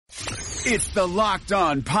It's the Locked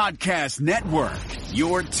On Podcast Network,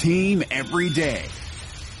 your team every day.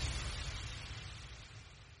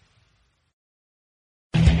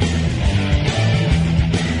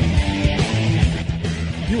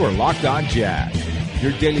 You are Locked On Jazz,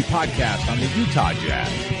 your daily podcast on the Utah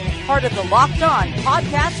Jazz. Part of the Locked On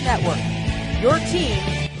Podcast Network, your team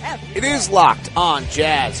every day. It is Locked On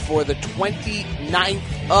Jazz for the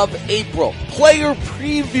 29th of April. Player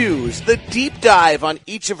previews. The deep dive on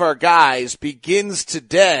each of our guys begins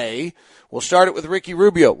today. We'll start it with Ricky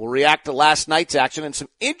Rubio. We'll react to last night's action and some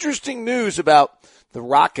interesting news about the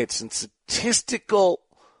Rockets and statistical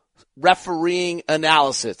refereeing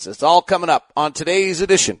analysis. It's all coming up on today's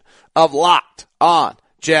edition of Locked On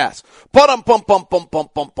Jazz.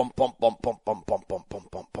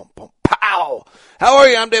 Pow! How are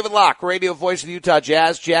you? I'm David Locke, radio voice of the Utah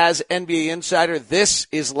Jazz, Jazz NBA insider. This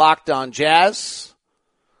is Locked On Jazz,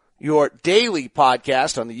 your daily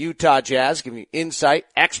podcast on the Utah Jazz, giving you insight,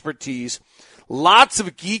 expertise, lots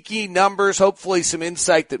of geeky numbers, hopefully some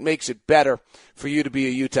insight that makes it better for you to be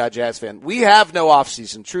a Utah Jazz fan. We have no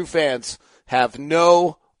offseason. True fans have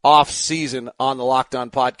no off-season on the Locked On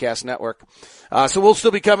Podcast Network. So we'll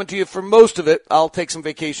still be coming to you for most of it. I'll take some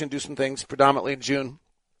vacation, do some things, predominantly in June.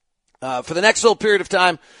 For the next little period of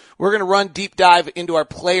time, we're going to run deep dive into our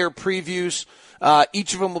player previews.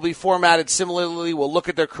 Each of them will be formatted similarly. We'll look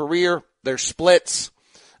at their career, their splits,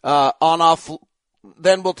 on-off.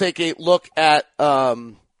 Then we'll take a look at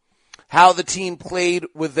how the team played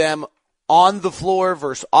with them on the floor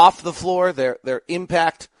versus off the floor, their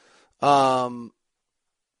impact on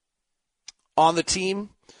the team.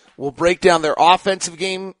 We'll break down their offensive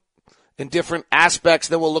game in different aspects.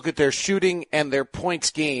 Then we'll look at their shooting and their points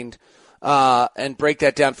gained and break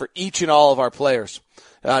that down for each and all of our players.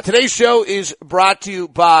 Today's show is brought to you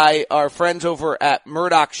by our friends over at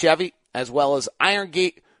Murdoch Chevy as well as Iron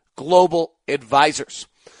Gate Global Advisors.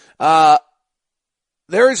 There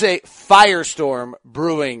is a firestorm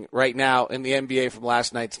brewing right now in the NBA from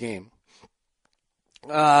last night's game.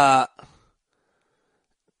 The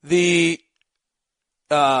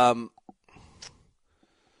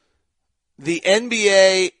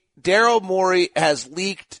NBA, Daryl Morey has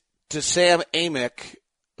leaked to Sam Amick,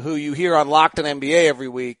 who you hear on Locked On NBA every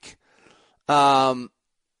week,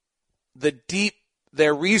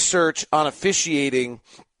 their research on officiating.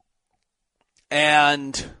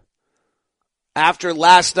 And after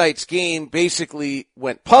last night's game, basically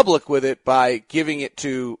went public with it by giving it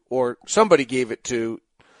to, or somebody gave it to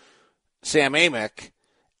Sam Amick,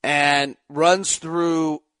 and runs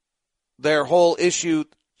through their whole issue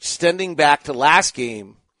extending back to last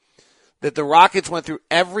game, that the Rockets went through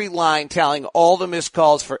every line, tallying all the missed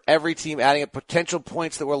calls for every team, adding up potential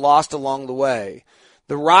points that were lost along the way.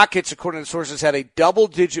 The Rockets, according to sources, had a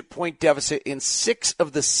double-digit point deficit in 6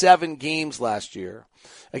 of the 7 games last year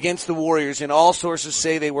against the Warriors, and all sources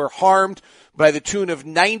say they were harmed by the tune of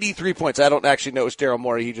 93 points. I don't actually know it's Daryl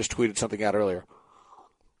Morey. He just tweeted something out earlier.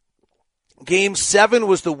 Game 7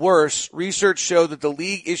 was the worst. Research showed that the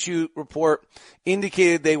league issue report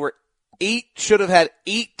indicated they were should have had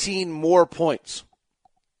 18 more points.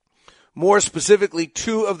 More specifically,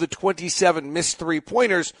 2 of the 27 missed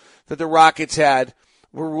three-pointers that the Rockets had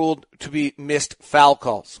were ruled to be missed foul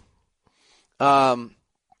calls. The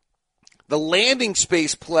landing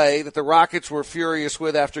space play that the Rockets were furious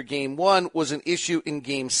with after Game 1 was an issue in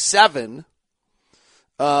Game 7.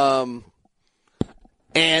 And,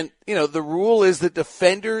 the rule is that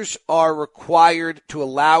defenders are required to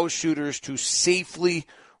allow shooters to safely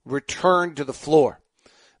return to the floor.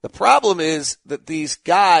 The problem is that these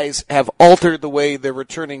guys have altered the way they're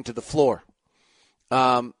returning to the floor.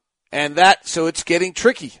 So it's getting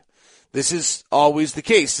tricky. This is always the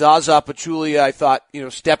case. Zaza Pachulia, I thought,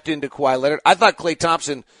 stepped into Kawhi Leonard. I thought Klay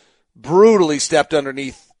Thompson brutally stepped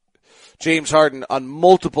underneath James Harden on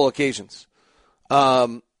multiple occasions.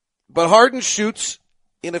 But Harden shoots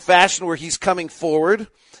in a fashion where he's coming forward,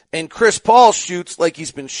 and Chris Paul shoots like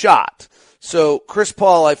he's been shot. So Chris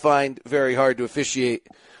Paul I find very hard to officiate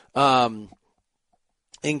and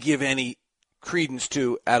give any credence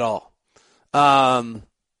to at all. Daryl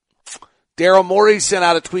Morey sent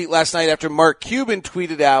out a tweet last night after Mark Cuban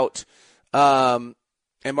tweeted out, and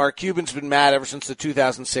Mark Cuban's been mad ever since the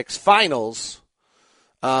 2006 finals.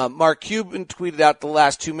 Mark Cuban tweeted out the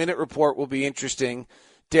last 2-minute report will be interesting.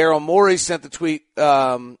 Daryl Morey sent the tweet,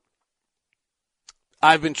 I've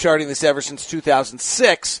been charting this ever since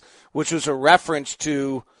 2006, which was a reference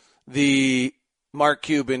to the Mark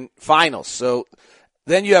Cuban finals. So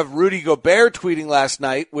then you have Rudy Gobert tweeting last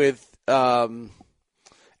night with, and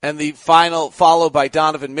the final followed by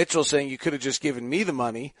Donovan Mitchell saying you could have just given me the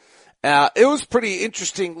money. It was a pretty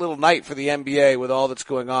interesting little night for the NBA with all that's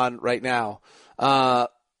going on right now.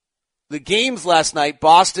 The games last night,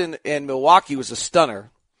 Boston and Milwaukee was a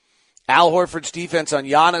stunner. Al Horford's defense on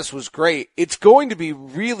Giannis was great. It's going to be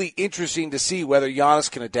really interesting to see whether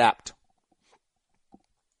Giannis can adapt.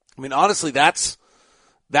 I mean, honestly, that's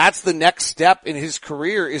the next step in his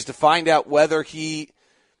career, is to find out whether he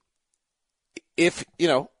had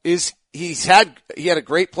a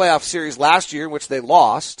great playoff series last year in which they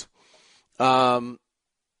lost. And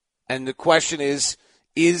the question is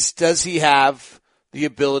does he have the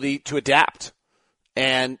ability to adapt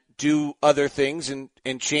and do other things and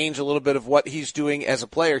change a little bit of what he's doing as a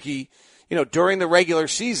player? During the regular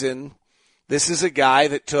season, this is a guy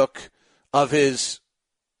that took, of his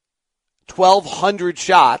 1,200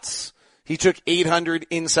 shots, he took 800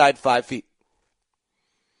 inside 5 feet.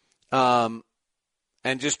 And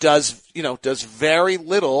just does very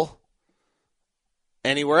little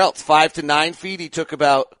anywhere else. 5 to 9 feet, he took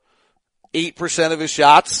about 8% of his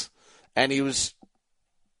shots, and he was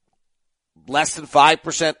less than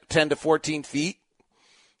 5%, 10 to 14 feet.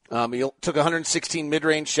 He took 116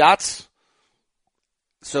 mid-range shots.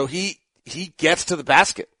 So he gets to the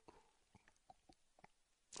basket.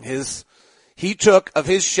 He took, of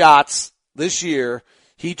his shots this year,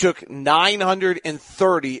 he took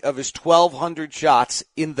 930 of his 1,200 shots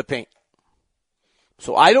in the paint.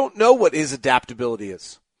 So I don't know what his adaptability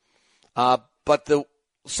is. But the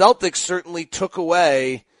Celtics certainly took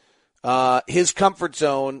away his comfort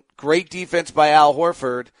zone. Great defense by Al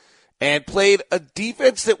Horford, and played a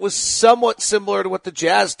defense that was somewhat similar to what the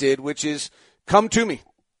Jazz did, which is come to me.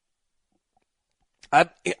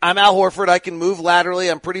 I'm Al Horford. I can move laterally.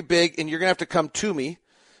 I'm pretty big, and you're going to have to come to me.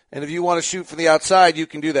 And if you want to shoot from the outside, you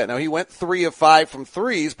can do that. Now, he went 3 of 5 from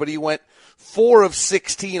threes, but he went 4 of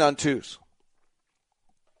 16 on twos.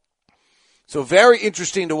 So very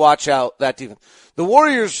interesting to watch out that defense. The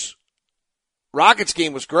Warriors-Rockets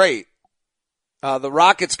game was great. The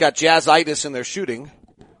Rockets got jazzitis in their shooting.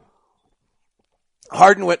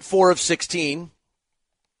 Harden went 4 of 16.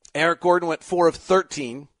 Eric Gordon went 4 of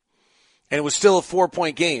 13. And it was still a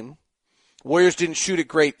 4-point game. Warriors didn't shoot it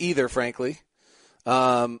great either, frankly.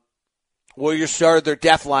 Warriors started their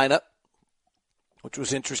death lineup, which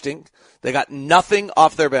was interesting. They got nothing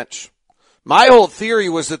off their bench. My whole theory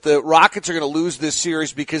was that the Rockets are going to lose this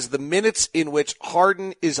series because the minutes in which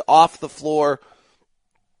Harden is off the floor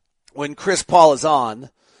when Chris Paul is on,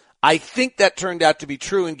 I think that turned out to be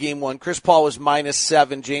true in game 1. Chris Paul was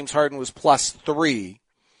 -7. James Harden was +3.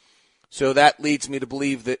 So that leads me to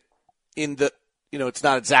believe that it's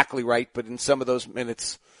not exactly right, but in some of those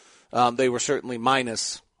minutes, they were certainly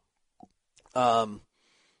minus. So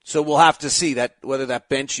we'll have to see whether that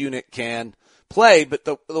bench unit can play, but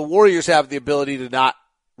the Warriors have the ability to not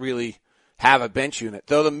really have a bench unit.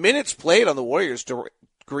 Though the minutes played on the Warriors,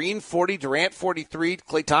 Green 40, Durant 43,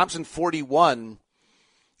 Klay Thompson 41.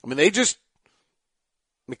 I mean,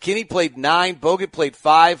 McKinney played 9, Bogut played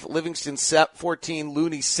 5, Livingston 14,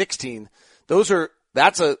 Looney 16.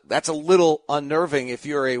 That's a little unnerving if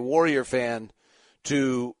you're a Warrior fan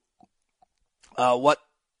to what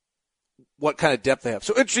kind of depth they have.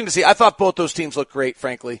 So interesting to see. I thought both those teams looked great,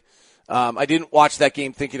 frankly. I didn't watch that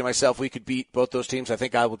game thinking to myself we could beat both those teams. I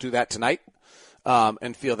think I will do that tonight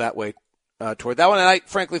and feel that way toward that one. And I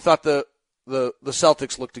frankly thought the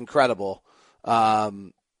Celtics looked incredible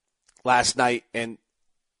last night. And,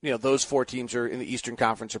 those 4 teams are in the Eastern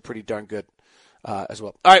Conference are pretty darn good as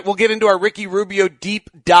well. All right, we'll get into our Ricky Rubio deep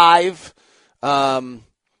dive. I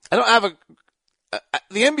don't have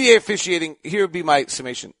the NBA officiating. Here would be my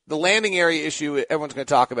summation. The landing area issue everyone's going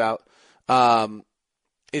to talk about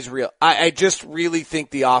is real. I just really think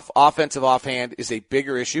the offensive offhand is a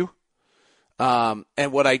bigger issue.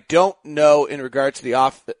 And what I don't know in regards to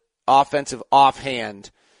the offensive offhand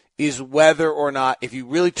is whether or not, if you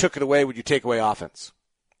really took it away, would you take away offense?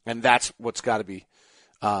 And that's what's got to be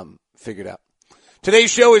figured out.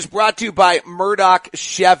 Today's show is brought to you by Murdoch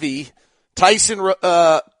Chevy. Tyson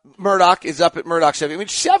Murdoch is up at Murdoch Chevy. I mean,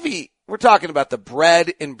 Chevy, we're talking about the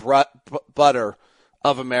bread and butter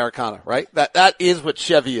of Americana, right? That is what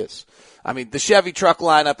Chevy is. I mean, the Chevy truck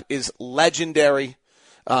lineup is legendary.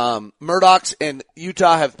 Murdoch's and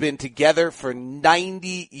Utah have been together for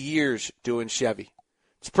 90 years doing Chevy.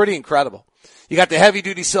 It's pretty incredible. You got the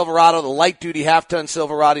heavy-duty Silverado, the light-duty half-ton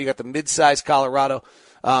Silverado. You got the mid-size Colorado,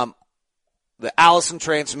 the Allison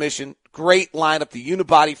transmission. Great lineup, the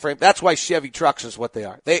unibody frame. That's why Chevy trucks is what they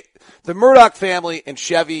are. The Murdoch family and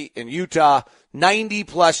Chevy in Utah,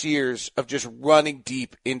 90-plus years of just running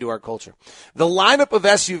deep into our culture. The lineup of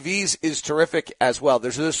SUVs is terrific as well.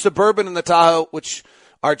 There's the Suburban and the Tahoe, which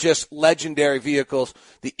are just legendary vehicles.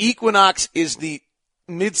 The Equinox is the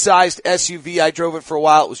mid-sized SUV. I drove it for a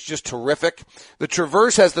while. It was just terrific. The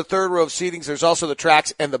Traverse has the third row of seatings. There's also the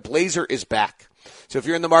Trax, and the Blazer is back. So if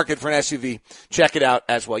you're in the market for an SUV, check it out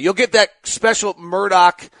as well. You'll get that special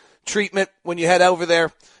Murdoch treatment when you head over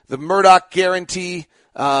there. The Murdoch guarantee.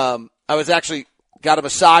 I was actually got a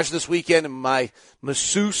massage this weekend, and my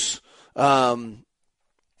masseuse, I've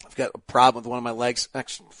got a problem with one of my legs.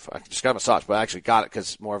 Actually, I just got a massage, but I actually got it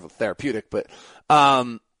because it's more of a therapeutic, but,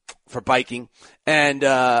 for biking. And,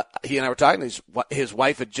 he and I were talking. His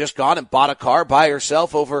wife had just gone and bought a car by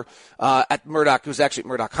herself over, at Murdoch. It was actually at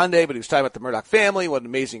Murdoch Hyundai, but he was talking about the Murdoch family, what an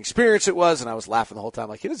amazing experience it was. And I was laughing the whole time.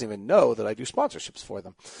 Like, he doesn't even know that I do sponsorships for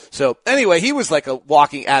them. So anyway, he was like a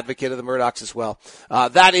walking advocate of the Murdochs as well.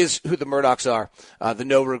 That is who the Murdochs are. The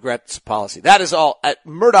no regrets policy. That is all at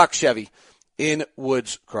Murdoch Chevy in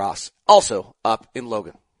Woods Cross. Also up in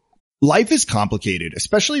Logan. Life is complicated,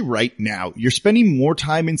 especially right now. You're spending more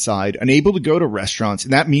time inside, unable to go to restaurants,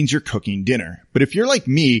 and that means you're cooking dinner. But if you're like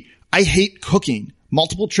me, I hate cooking.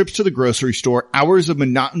 Multiple trips to the grocery store, hours of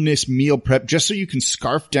monotonous meal prep just so you can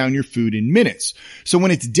scarf down your food in minutes. So when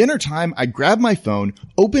it's dinner time, I grab my phone,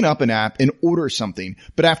 open up an app, and order something.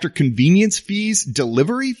 But after convenience fees,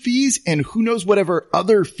 delivery fees, and who knows whatever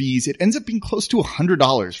other fees, it ends up being close to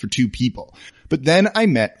 $100 for two people. But then I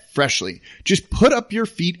met Freshly. Just put up your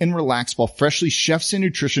feet and relax while Freshly chefs and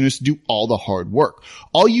nutritionists do all the hard work.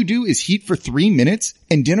 All you do is heat for 3 minutes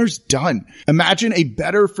and dinner's done. Imagine a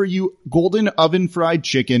better for you golden oven fried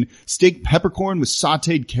chicken, steak peppercorn with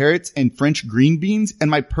sauteed carrots and French green beans, and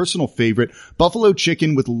my personal favorite, buffalo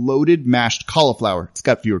chicken with loaded mashed cauliflower. It's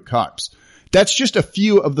got fewer carbs. That's just a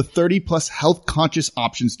few of the 30 plus health conscious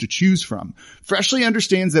options to choose from. Freshly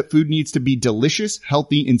understands that food needs to be delicious,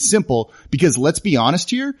 healthy, and simple because let's be honest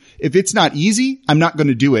here, if it's not easy, I'm not going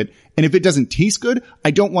to do it. And if it doesn't taste good,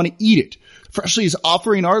 I don't want to eat it. Freshly is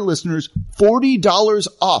offering our listeners $40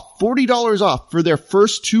 off for their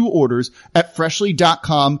first two orders at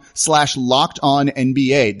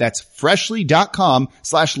freshly.com/lockedonnba. That's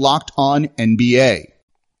freshly.com/lockedonnba.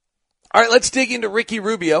 All right, let's dig into Ricky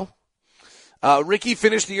Rubio. Ricky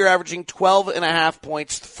finished the year averaging 12.5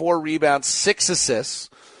 points, 4 rebounds, 6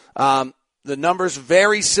 assists. The numbers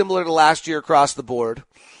very similar to last year across the board.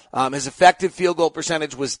 His effective field goal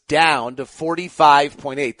percentage was down to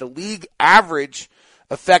 45.8. The league average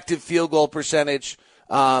effective field goal percentage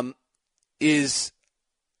is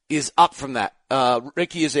up from that.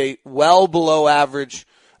 Ricky is a well below average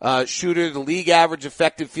shooter. The league average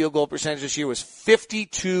effective field goal percentage this year was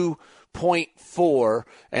 52.4,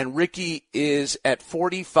 and Ricky is at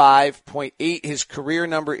 45.8. His career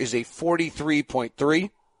number is a 43.3.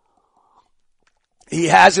 He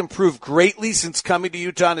has improved greatly since coming to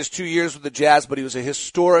Utah in his 2 years with the Jazz, but he was a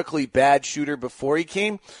historically bad shooter before he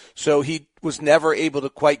came, so he was never able to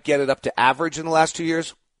quite get it up to average in the last 2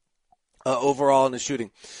 years. Overall in his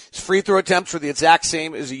shooting. His free throw attempts were the exact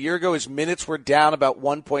same as a year ago. His minutes were down about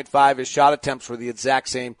 1.5. His shot attempts were the exact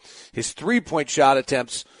same. His 3-point shot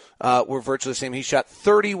attempts were virtually the same. He shot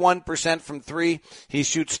 31% from three. He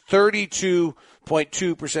shoots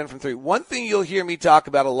 32.2% from three. One thing you'll hear me talk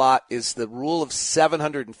about a lot is the rule of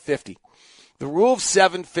 750. The rule of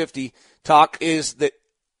 750 talk is that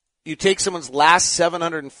you take someone's last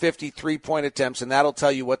 750 3-point attempts, and that'll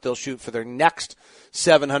tell you what they'll shoot for their next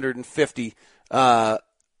 750 3-point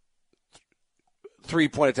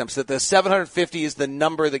attempts. That the 750 is the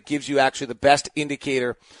number that gives you actually the best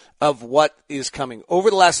indicator of what is coming.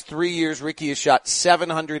 Over the last 3 years, Ricky has shot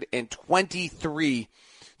 723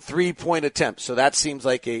 3-point attempts. So that seems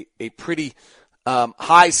like a pretty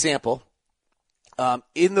high sample.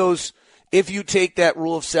 In those, if you take that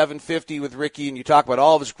rule of 750 with Ricky and you talk about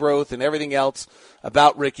all of his growth and everything else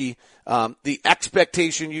about Ricky, the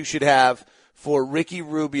expectation you should have for Ricky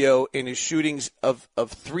Rubio in his shootings of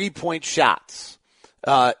 3-point shots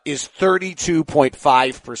is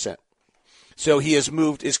 32.5%. So he has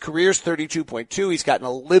moved, his career's 32.2. He's gotten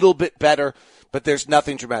a little bit better, but there's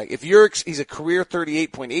nothing dramatic. He's a career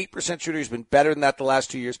 38.8% shooter. He's been better than that the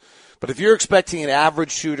last 2 years. But if you're expecting an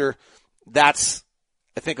average shooter, that's,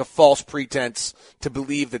 I think, a false pretense to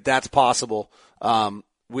believe that that's possible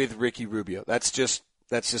with Ricky Rubio. That's just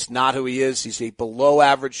not who he is. He's a below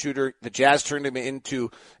average shooter. The Jazz turned him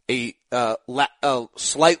into a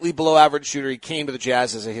slightly below average shooter. He came to the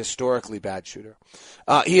Jazz as a historically bad shooter.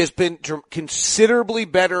 He has been considerably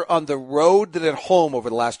better on the road than at home over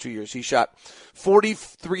the last 2 years. He shot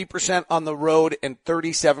 43% on the road and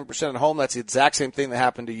 37% at home. That's the exact same thing that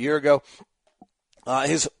happened a year ago.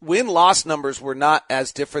 His win-loss numbers were not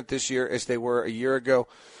as different this year as they were a year ago.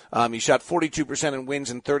 He shot 42% in wins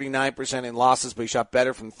and 39% in losses, but he shot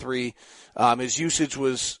better from three. His usage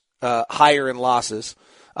was higher in losses.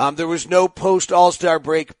 There was no post All-Star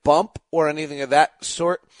break bump or anything of that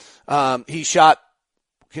sort. He shot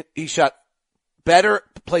better,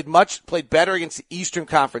 played better against the Eastern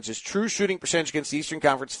Conference. His true shooting percentage against the Eastern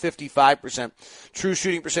Conference, 55%. True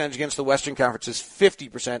shooting percentage against the Western Conference is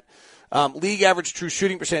 50%. League average true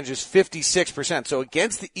shooting percentage is 56%. So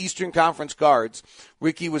against the Eastern Conference guards,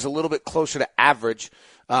 Ricky was a little bit closer to average.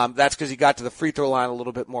 That's because he got to the free throw line a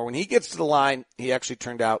little bit more. When he gets to the line, he actually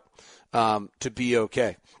turned out to be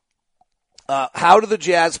okay. How do the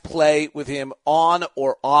Jazz play with him on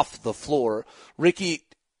or off the floor? Ricky,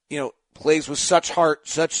 plays with such heart,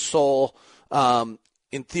 such soul.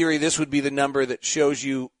 In theory, this would be the number that shows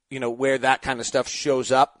you, where that kind of stuff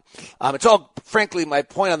shows up. It's all, frankly, my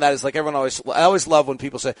point on that is like I always love when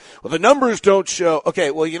people say, well, the numbers don't show.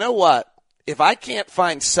 Okay, well, you know what? If I can't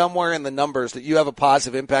find somewhere in the numbers that you have a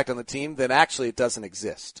positive impact on the team, then actually it doesn't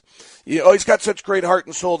exist. He's got such great heart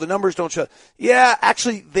and soul. The numbers don't show. Yeah,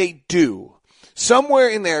 actually they do. Somewhere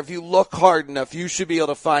in there, if you look hard enough, you should be able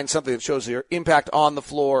to find something that shows your impact on the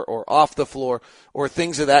floor or off the floor or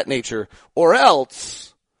things of that nature. Or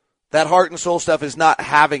else, that heart and soul stuff is not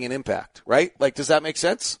having an impact, right? Like, does that make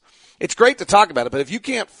sense? It's great to talk about it, but if you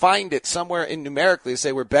can't find it somewhere in numerically to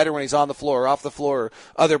say we're better when he's on the floor or off the floor, or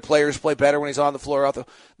other players play better when he's on the floor or off the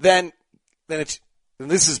floor, then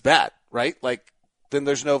this is bad, right? Like, then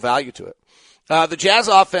there's no value to it. The Jazz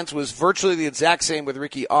offense was virtually the exact same with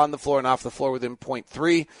Ricky on the floor and off the floor within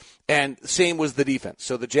 0.3, and same was the defense.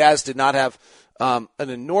 So the Jazz did not have an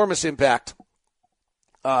enormous impact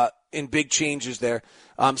in big changes there.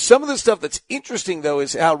 Some of the stuff that's interesting, though,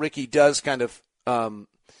 is how Ricky does kind of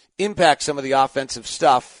impact some of the offensive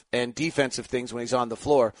stuff and defensive things when he's on the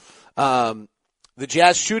floor. The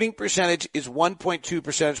Jazz shooting percentage is 1.2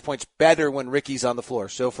 percentage points better when Ricky's on the floor.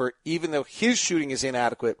 So even though his shooting is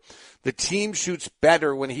inadequate, the team shoots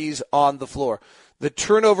better when he's on the floor. The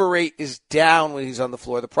turnover rate is down when he's on the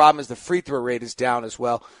floor. The problem is the free throw rate is down as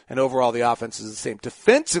well, and overall the offense is the same.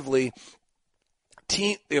 Defensively,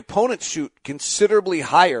 the opponents shoot considerably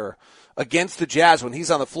higher against the Jazz when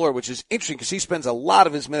he's on the floor, which is interesting because he spends a lot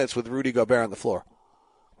of his minutes with Rudy Gobert on the floor.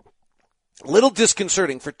 Little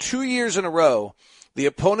disconcerting. For 2 years in a row, the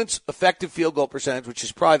opponent's effective field goal percentage, which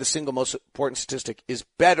is probably the single most important statistic, is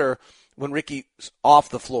better when Ricky's off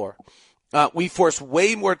the floor. We force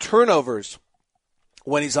way more turnovers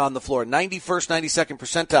when he's on the floor. 91st, 92nd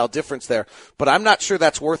percentile difference there, but I'm not sure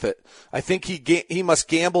that's worth it. I think he must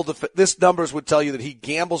gamble. This numbers would tell you that he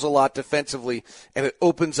gambles a lot defensively, and it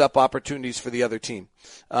opens up opportunities for the other team.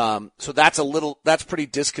 So that's pretty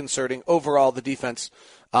disconcerting. Overall, the defense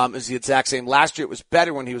is the exact same. Last year it was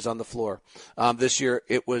better when he was on the floor. This year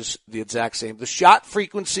it was the exact same. The shot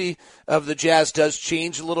frequency of the Jazz does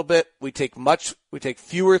change a little bit. We take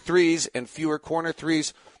fewer threes and fewer corner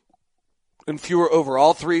threes and fewer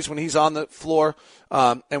overall threes when he's on the floor.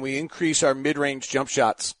 And we increase our mid-range jump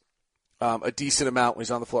shots a decent amount when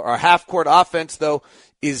he's on the floor. Our half-court offense, though,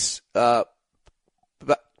 is +2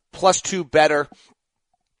 better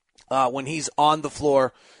when he's on the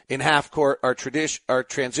floor. In half court, our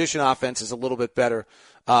transition offense is a little bit better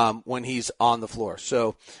when he's on the floor.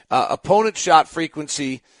 So opponent shot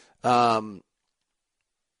frequency,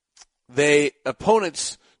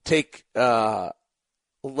 opponents take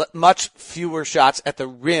much fewer shots at the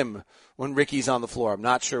rim when Ricky's on the floor. I'm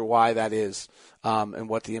not sure why that is and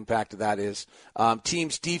what the impact of that is.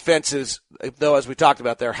 Teams' defenses, though, as we talked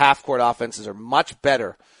about, their half court offenses are much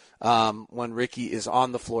better when Ricky is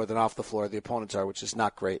on the floor than off the floor. The opponents are, which is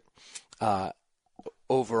not great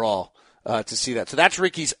overall to see that. So that's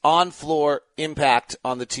Ricky's on-floor impact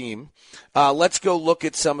on the team. Let's go look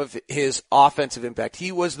at some of his offensive impact.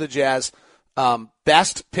 He was the Jazz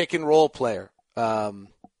best pick-and-roll player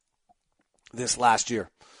this last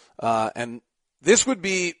year. And this would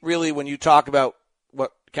be really when you talk about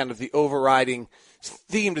what kind of the overriding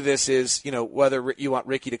theme to this is, whether you want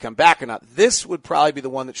Ricky to come back or not. This would probably be the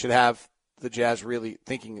one that should have the Jazz really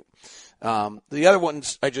thinking. The other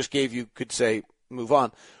ones I just gave you could say move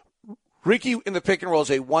on. Ricky in the pick and roll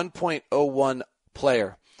is a 1.01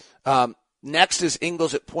 player. Next is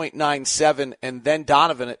Ingles at 0.97 and then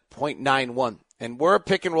Donovan at 0.91. And we're a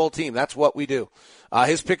pick and roll team. That's what we do.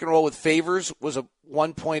 His pick and roll with Favors was a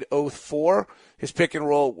 1.04. His pick and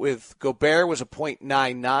roll with Gobert was a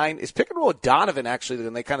 0.99. His pick and roll with Donovan, actually,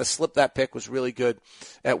 when they kind of slipped that pick, was really good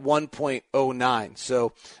at 1.09.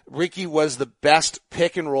 So Ricky was the best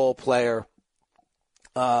pick and roll player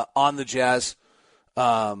on the Jazz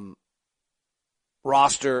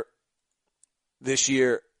roster this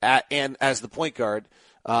year and as the point guard.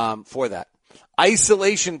 for that.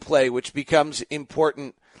 Isolation play, which becomes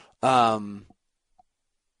important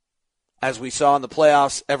as we saw in the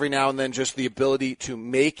playoffs every now and then, just the ability to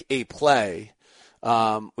make a play,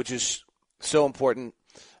 which is so important.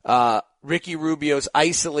 Ricky Rubio's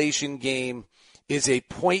isolation game is a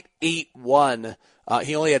 .81.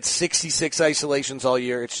 He only had 66 isolations all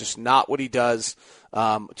year. It's just not what he does.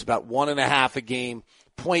 It's about 1.5 a game.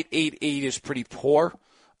 .88 is pretty poor.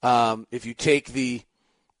 If you take the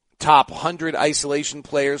top 100 isolation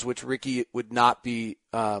players, which Ricky would not be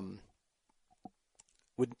a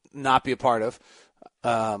part of.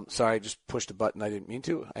 Sorry, I just pushed a button I didn't mean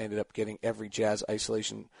to. I ended up getting every Jazz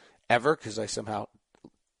isolation ever because I somehow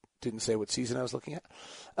didn't say what season I was looking at.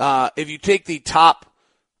 If you take the top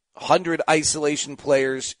 100 isolation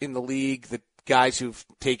players in the league, the guys who've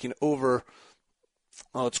taken over,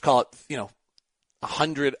 let's call it,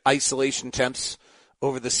 100 isolation attempts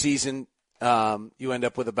over the season, you end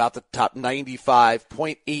up with about the top 95.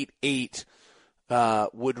 .88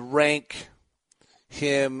 would rank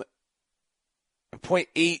him.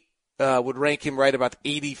 0.8 would rank him right about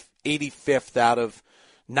 85th out of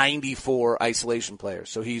 94 isolation players.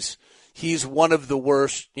 So he's one of the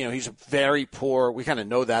worst. He's a very poor. We kind of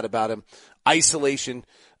know that about him. Isolation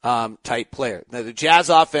type player. Now the Jazz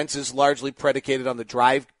offense is largely predicated on the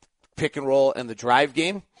drive, pick and roll, and the drive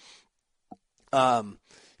game.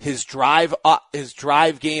 His drive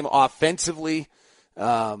game offensively.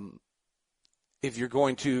 If you're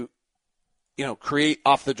going to, create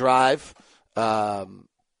off the drive for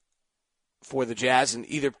the Jazz and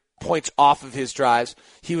either points off of his drives,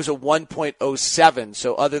 he was a 1.07.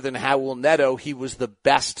 So other than Raul Neto, he was the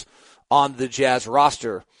best on the Jazz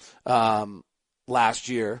roster last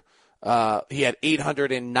year. He had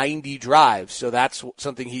 890 drives, so that's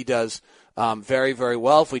something he does very, very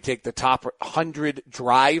well. If we take the top 100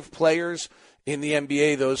 drive players in the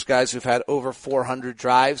NBA, those guys who've had over 400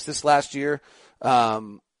 drives this last year,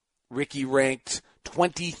 Ricky ranked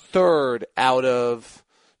 23rd out of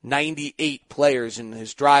 98 players in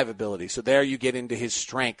his drive ability. So there you get into his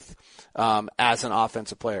strength as an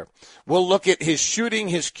offensive player. We'll look at his shooting,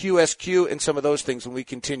 his QSQ, and some of those things when we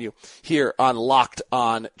continue here on Locked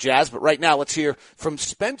on Jazz. But right now, let's hear from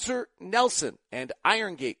Spencer Nelson and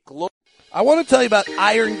Irongate Global. I want to tell you about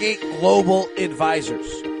Irongate Global Advisors,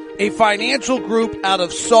 a financial group out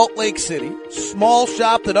of Salt Lake City, small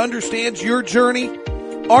shop that understands your journey,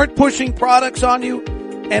 aren't pushing products on you,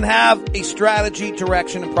 and have a strategy,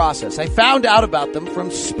 direction, and process. I found out about them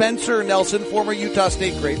from Spencer Nelson, former Utah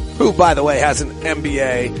State great, who, by the way, has an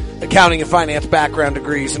MBA, accounting and finance background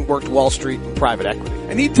degrees, and worked Wall Street and private equity.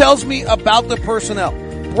 And he tells me about the personnel.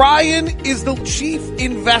 Brian is the Chief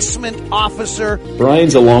Investment Officer.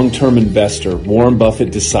 Brian's a long-term investor, Warren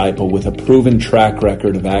Buffett disciple with a proven track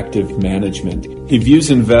record of active management. He views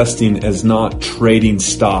investing as not trading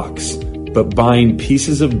stocks, but buying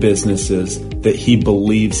pieces of businesses that he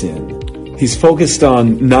believes in. He's focused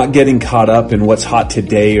on not getting caught up in what's hot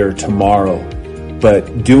today or tomorrow,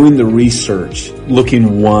 but doing the research,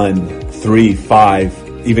 looking 1, 3,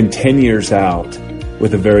 5, even 10 years out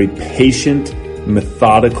with a very patient,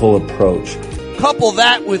 methodical approach. Couple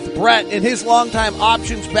that with Brett and his longtime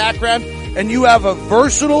options background, and you have a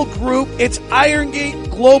versatile group. It's Irongate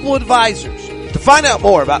Global Advisors. To find out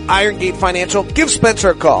more about Irongate Financial, give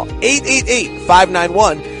Spencer a call,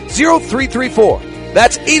 888-591-0334.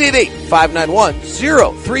 That's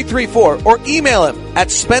 888-591-0334, or email him at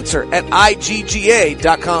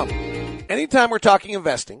spencer@igga.com. Anytime we're talking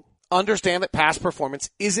investing, understand that past performance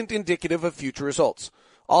isn't indicative of future results.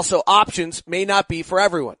 Also, options may not be for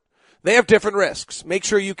everyone. They have different risks. Make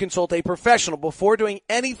sure you consult a professional before doing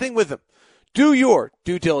anything with them. Do your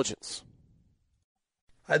due diligence.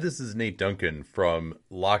 Hi, this is Nate Duncan from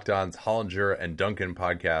Locked On's Hollinger and Duncan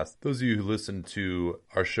podcast. Those of you who listen to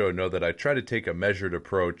our show know that I try to take a measured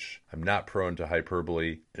approach. I'm not prone to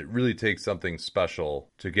hyperbole. It really takes something special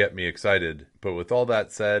to get me excited. But with all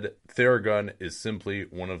that said, Theragun is simply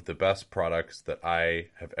one of the best products that I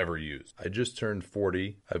have ever used. I just turned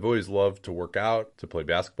 40. I've always loved to work out, to play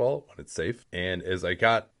basketball when it's safe. And as I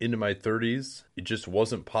got into my 30s, it just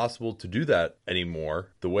wasn't possible to do that anymore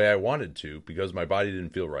the way I wanted to because my body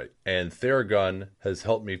didn't feel right. And Theragun has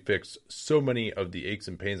helped me fix so many of the aches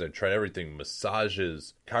and pains. I tried everything,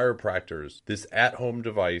 massages, chiropractors. This at-home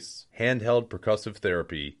device years, handheld percussive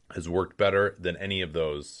therapy has worked better than any of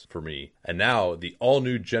those for me. And now the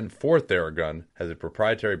all-new Gen 4 Theragun has a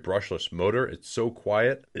proprietary brushless motor. It's so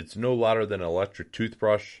quiet, it's no louder than an electric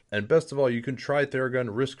toothbrush. And best of all, you can try Theragun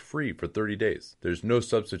risk-free for 30 days. There's no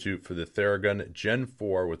substitute for the Theragun Gen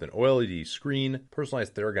 4 with an OLED screen,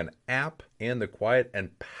 personalized Theragun app, and the quiet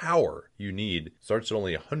and power you need. Starts at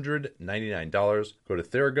only $199. Go to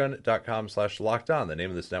Theragun.com/lockedon, the name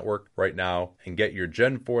of this network, right now, and get your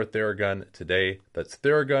Gen 4 Theragun today. That's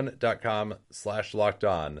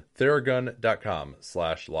Theragun.com/lockedon.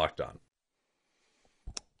 Theragun.com/lockedon.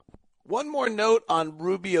 One more note on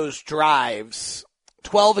Rubio's drives.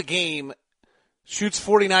 12 a game, shoots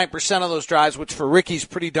 49% of those drives, which for Ricky's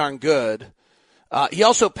pretty darn good. He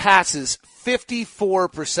also passes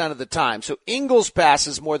 54% of the time. So Ingles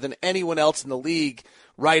passes more than anyone else in the league,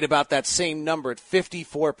 right about that same number at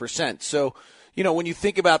 54%. So, when you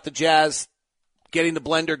think about the Jazz getting the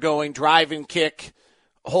blender going, drive and kick,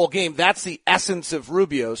 whole game, that's the essence of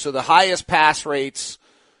Rubio. So the highest pass rates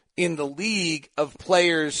in the league of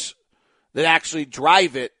players that actually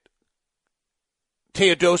drive it,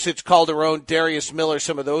 Teodosic, Calderon, Darius Miller,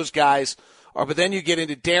 some of those guys are, but then you get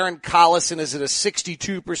into Darren Collison is at a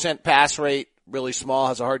 62% pass rate, really small,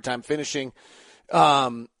 has a hard time finishing.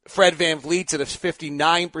 Fred VanVleet's at a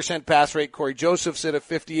 59% pass rate. Corey Joseph's at a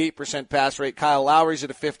 58% pass rate. Kyle Lowry's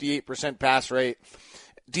at a 58% pass rate.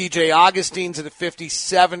 DJ Augustine's at a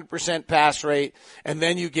 57% pass rate. And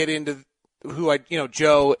then you get into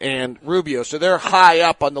Joe and Rubio. So they're high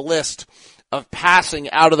up on the list of passing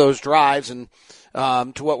out of those drives. And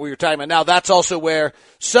to what we were talking about. Now, that's also where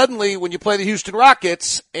suddenly when you play the Houston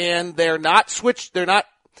Rockets and they're not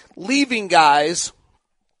leaving guys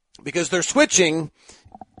because they're switching,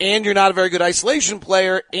 and you're not a very good isolation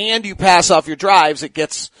player, and you pass off your drives, it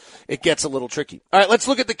gets a little tricky. All right, let's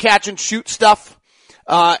look at the catch and shoot stuff,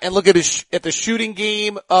 and look at the shooting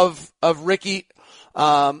game of Ricky,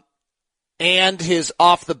 and his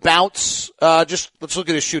off the bounce. Let's look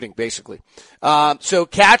at his shooting, basically. So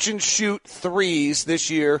catch and shoot threes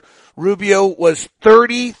this year. Rubio was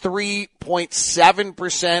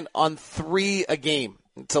 33.7% on 3 a game.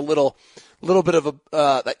 It's a little bit of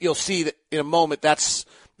that you'll see that in a moment. That's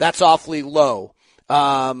awfully low.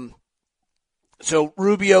 So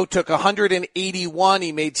Rubio took 181.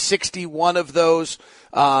 He made 61 of those.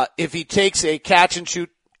 If he takes a catch and shoot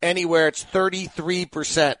anywhere, it's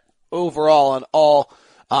 33% overall on all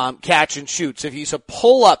catch and shoots. If he's a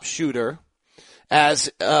pull-up shooter,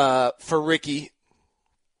 as for Ricky,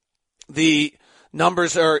 the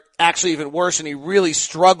numbers are actually even worse, and he really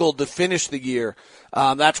struggled to finish the year.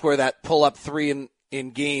 That's where that pull-up 3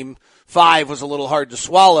 in Game 5 was a little hard to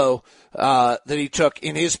swallow, that he took.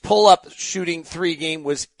 In his pull-up shooting 3 game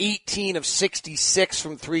was 18 of 66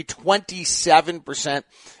 from 3, 27%,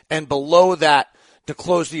 and below that to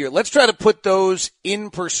close the year. Let's try to put those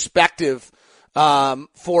in perspective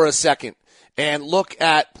for a second and look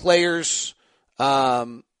at players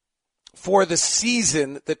for the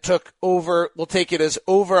season that took we'll take it as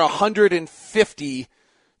over 150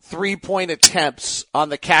 3-point attempts on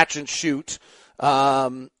the catch and shoot.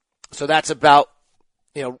 So that's about,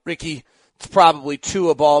 Ricky, it's probably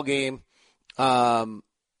 2 a ball game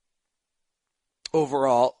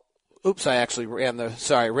overall. Oops, I actually ran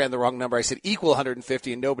the wrong number. I said equal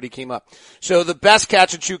 150 and nobody came up. So the best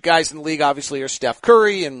catch and shoot guys in the league obviously are Steph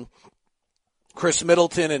Curry and Chris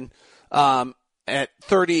Middleton, and at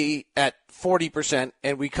 40%,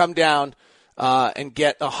 and we come down and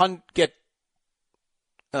get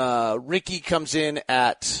Ricky comes in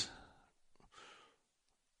at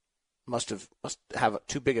must have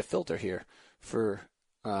too big a filter here for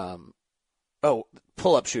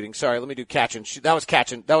pull-up shooting. Sorry, let me do catch and shoot. That was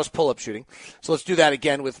pull-up shooting. So let's do that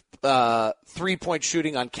again with 3-point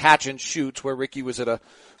shooting on catch and shoots, where Ricky was at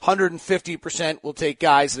 150%. We'll take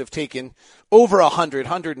guys that have taken over 100.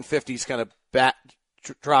 150 is kind of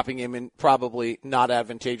dropping him and probably not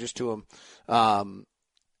advantageous to him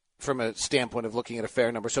from a standpoint of looking at a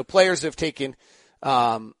fair number. So players that have taken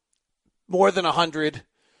more than 100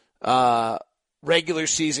 regular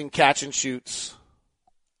season catch and shoots.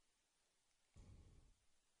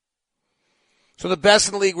 So the best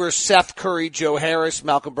in the league were Seth Curry, Joe Harris,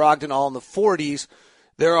 Malcolm Brogdon, all in the 40s.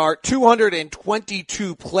 There are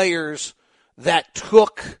 222 players that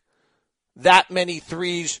took that many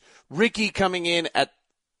threes. Ricky coming in at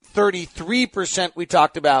 33%, we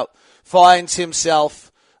talked about, finds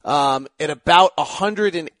himself at about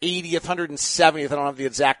 180th, 170th, I don't have the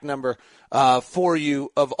exact number for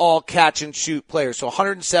you, of all catch and shoot players. So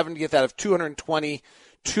 170th out of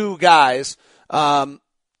 222 guys.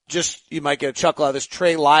 You might get a chuckle out of this.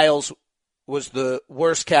 Trey Lyles was the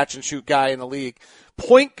worst catch and shoot guy in the league.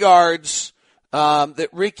 Point guards, other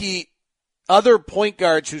point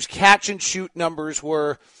guards whose catch and shoot numbers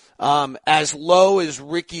were as low as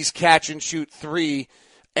Ricky's catch and shoot 3.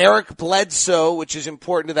 Eric Bledsoe, which is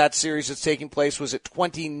important to that series that's taking place, was at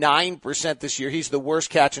 29% this year. He's the worst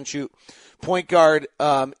catch and shoot point guard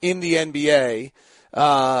in the NBA.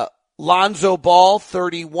 Lonzo Ball,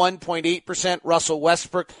 31.8%. Russell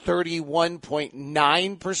Westbrook,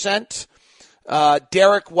 31.9%.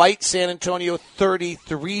 Derek White, San Antonio,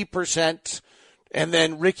 33%. And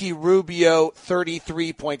then Ricky Rubio,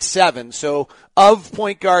 33.7. So of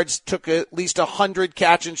point guards took at least 100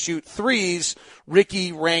 catch and shoot threes,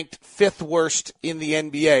 Ricky ranked 5th worst in the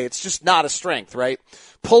NBA. It's just not a strength, right?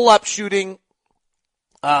 Pull-up shooting,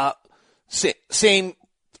 same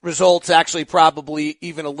results, actually probably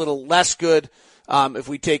even a little less good. If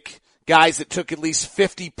we take guys that took at least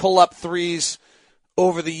 50 pull-up threes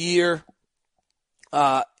over the year,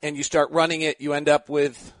 and you start running it, you end up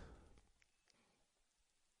with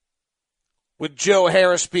Joe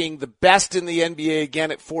Harris being the best in the NBA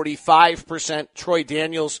again at 45%. Troy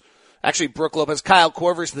Daniels, actually Brook Lopez, Kyle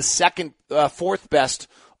Korver's the fourth best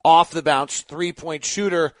off the bounce 3-point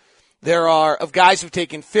shooter. There are, of guys who've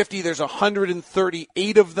taken 50, there's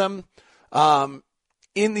 138 of them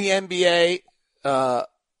in the NBA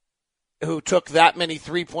who took that many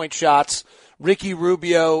 3-point shots. Ricky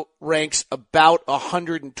Rubio ranks about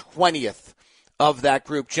 120th of that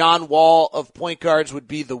group. John Wall of point guards would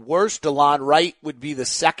be the worst. DeLon Wright would be the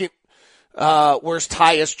second worst.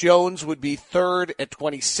 Tyus Jones would be third at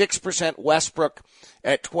 26%. Westbrook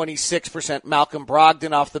at 26%. Malcolm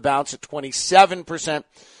Brogdon off the bounce at 27%.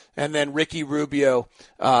 And then Ricky Rubio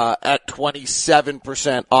at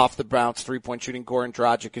 27% off the bounce, 3-point shooting. Goran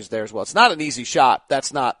Dragic is there as well. It's not an easy shot.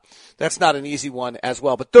 That's not an easy one as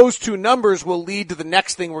well. But those two numbers will lead to the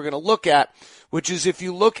next thing we're going to look at, which is if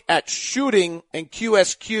you look at shooting and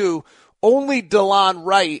QSQ, only DeLon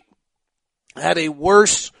Wright had a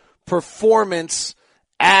worse performance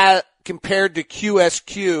compared to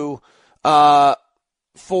QSQ of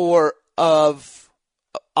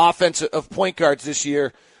point guards this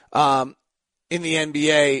year in the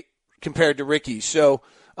NBA compared to Ricky. So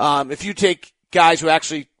if you take guys who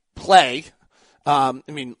actually play,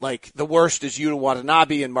 like the worst is Yuta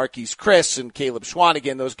Watanabe and Marquise Chris and Caleb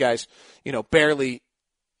Schwanigan. Those guys, barely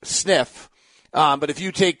sniff. But if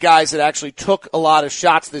you take guys that actually took a lot of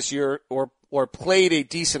shots this year or played a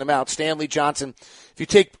decent amount, Stanley Johnson, if you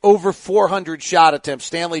take over 400 shot attempts,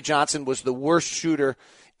 Stanley Johnson was the worst shooter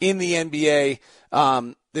in the NBA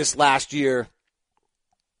this last year.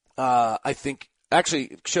 I think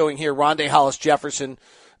actually showing here Rondé Hollis Jefferson,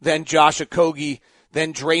 then Josh Okogie,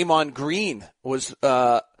 then Draymond Green was,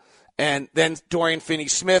 and then Dorian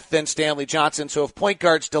Finney-Smith, then Stanley Johnson. So if point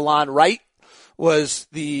guards, DeLon Wright was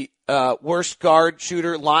the worst guard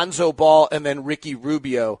shooter, Lonzo Ball, and then Ricky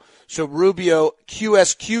Rubio. So Rubio,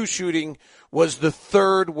 QSQ shooting was the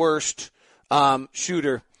third worst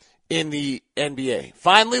shooter in the NBA.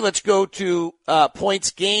 Finally, let's go to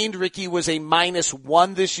points gained. Ricky was a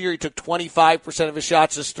 -1 this year. He took 25% of his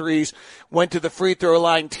shots as threes, went to the free throw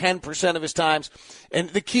line 10% of his times.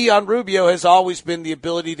 And the key on Rubio has always been the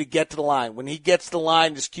ability to get to the line. When he gets to the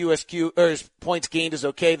line, his QSQ or his points gained is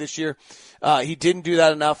okay this year. He didn't do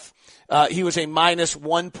that enough. He was a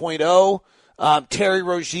 -1.0. Terry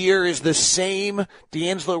Rozier is the same.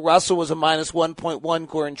 D'Angelo Russell was a -1.1.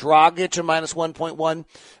 Goran Dragic a -1.1.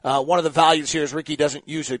 One of the values here is Ricky doesn't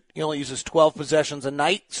use it. He only uses 12 possessions a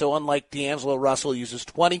night. So unlike D'Angelo Russell, uses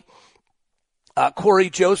 20.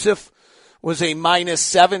 Corey Joseph was a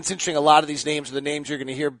 -7. It's interesting. A lot of these names are the names you're going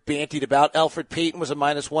to hear bantied about. Elfrid Payton was a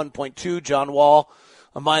 -1.2. John Wall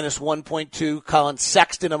a -1.2. Colin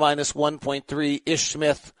Sexton a -1.3. Ish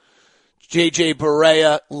Smith, J.J.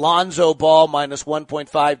 Barea, Lonzo Ball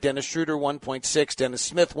 -1.5, Dennis Schroeder 1.6, Dennis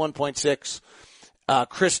Smith 1.6,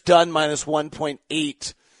 Chris Dunn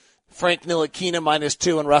 -1.8, Frank Ntilikina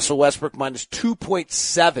 -2, and Russell Westbrook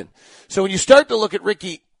 -2.7. So when you start to look at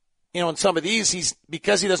Ricky, in some of these,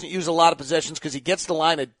 because he doesn't use a lot of possessions, because he gets the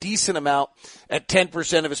line a decent amount at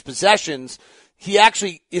 10% of his possessions, he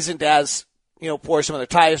actually isn't as, poor as some other.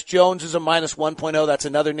 Tyus Jones is a -1.0. That's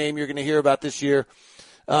another name you're going to hear about this year.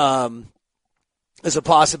 As a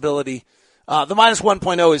possibility. The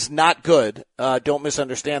 -1.0 is not good. Don't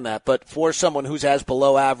misunderstand that. But for someone who's as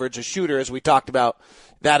below average a shooter, as we talked about,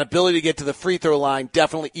 that ability to get to the free throw line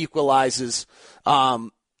definitely equalizes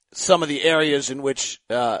some of the areas in which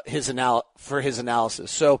his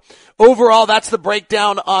analysis. So overall, that's the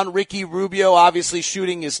breakdown on Ricky Rubio. Obviously,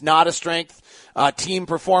 shooting is not a strength. team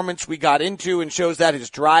performance we got into and shows that his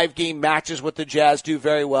drive game matches what the Jazz do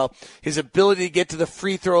very well. His ability to get to the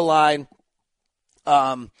free throw line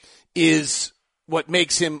is what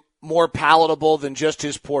makes him more palatable than just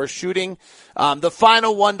his poor shooting. The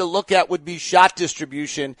final one to look at would be shot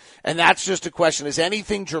distribution, and that's just a question. Is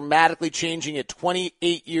anything dramatically changing at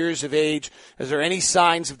 28 years of age? Is there any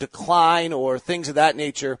signs of decline or things of that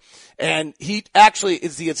nature? And he actually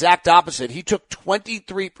is the exact opposite. He took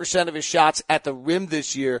 23% of his shots at the rim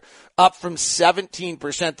this year, up from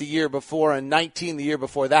 17% the year before and 19% the year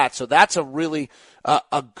before that. So that's a really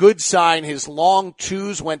a good sign. His long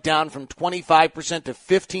twos went down from 25% to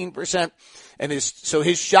 15%, and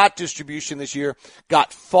his shot distribution this year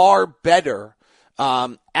got far better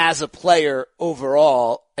as a player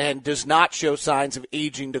overall, and does not show signs of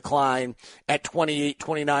aging decline at 28,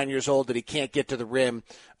 29 years old, that he can't get to the rim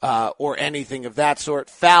or anything of that sort.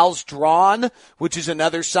 Fouls drawn, which is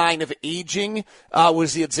another sign of aging,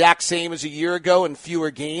 was the exact same as a year ago in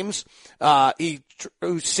fewer games. He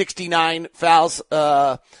drew 69 fouls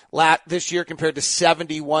this year compared to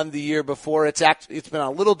 71 the year before. It's been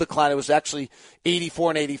a little decline. It was actually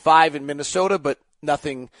 84 and 85 in Minnesota, but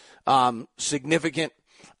nothing significant.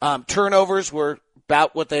 Turnovers were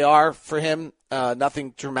about what they are for him.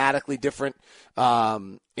 Nothing dramatically different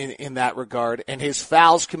in that regard. And his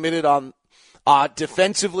fouls committed on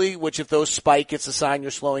defensively, which if those spike, it's a sign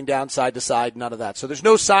you're slowing down side to side, none of that. So there's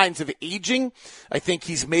no signs of aging. I think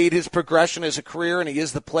he's made his progression as a career, and he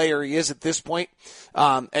is the player he is at this point,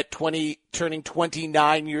 at turning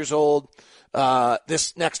 29 years old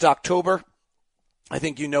this next October. I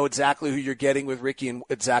think you know exactly who you're getting with Ricky and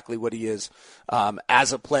exactly what he is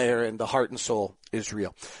as a player, and the heart and soul is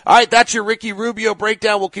real. All right, that's your Ricky Rubio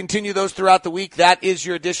breakdown. We'll continue those throughout the week. That is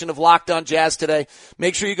your edition of Locked On Jazz today.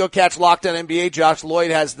 Make sure you go catch Locked On NBA. Josh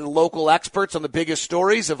Lloyd has the local experts on the biggest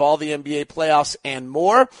stories of all the NBA playoffs and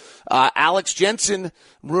more. Alex Jensen,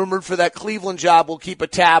 rumored for that Cleveland job. We'll keep a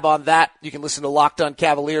tab on that. You can listen to Locked On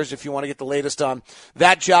Cavaliers if you want to get the latest on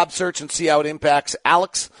that job search and see how it impacts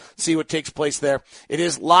Alex, see what takes place there. It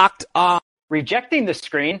is Locked On. Rejecting the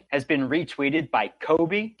Screen has been retweeted by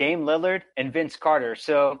Kobe, Dame Lillard, and Vince Carter.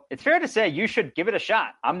 So it's fair to say you should give it a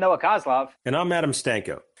shot. I'm Noah Kozlov. And I'm Adam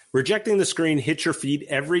Stanko. Rejecting the Screen hits your feed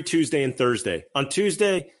every Tuesday and Thursday. On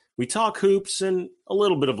Tuesday, we talk hoops and a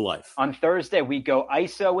little bit of life. On Thursday, we go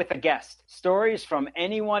ISO with a guest. Stories from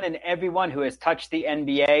anyone and everyone who has touched the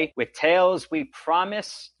NBA with tales we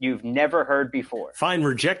promise you've never heard before. Find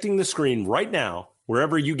Rejecting the Screen right now,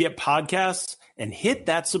 wherever you get podcasts, and hit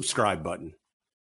that subscribe button.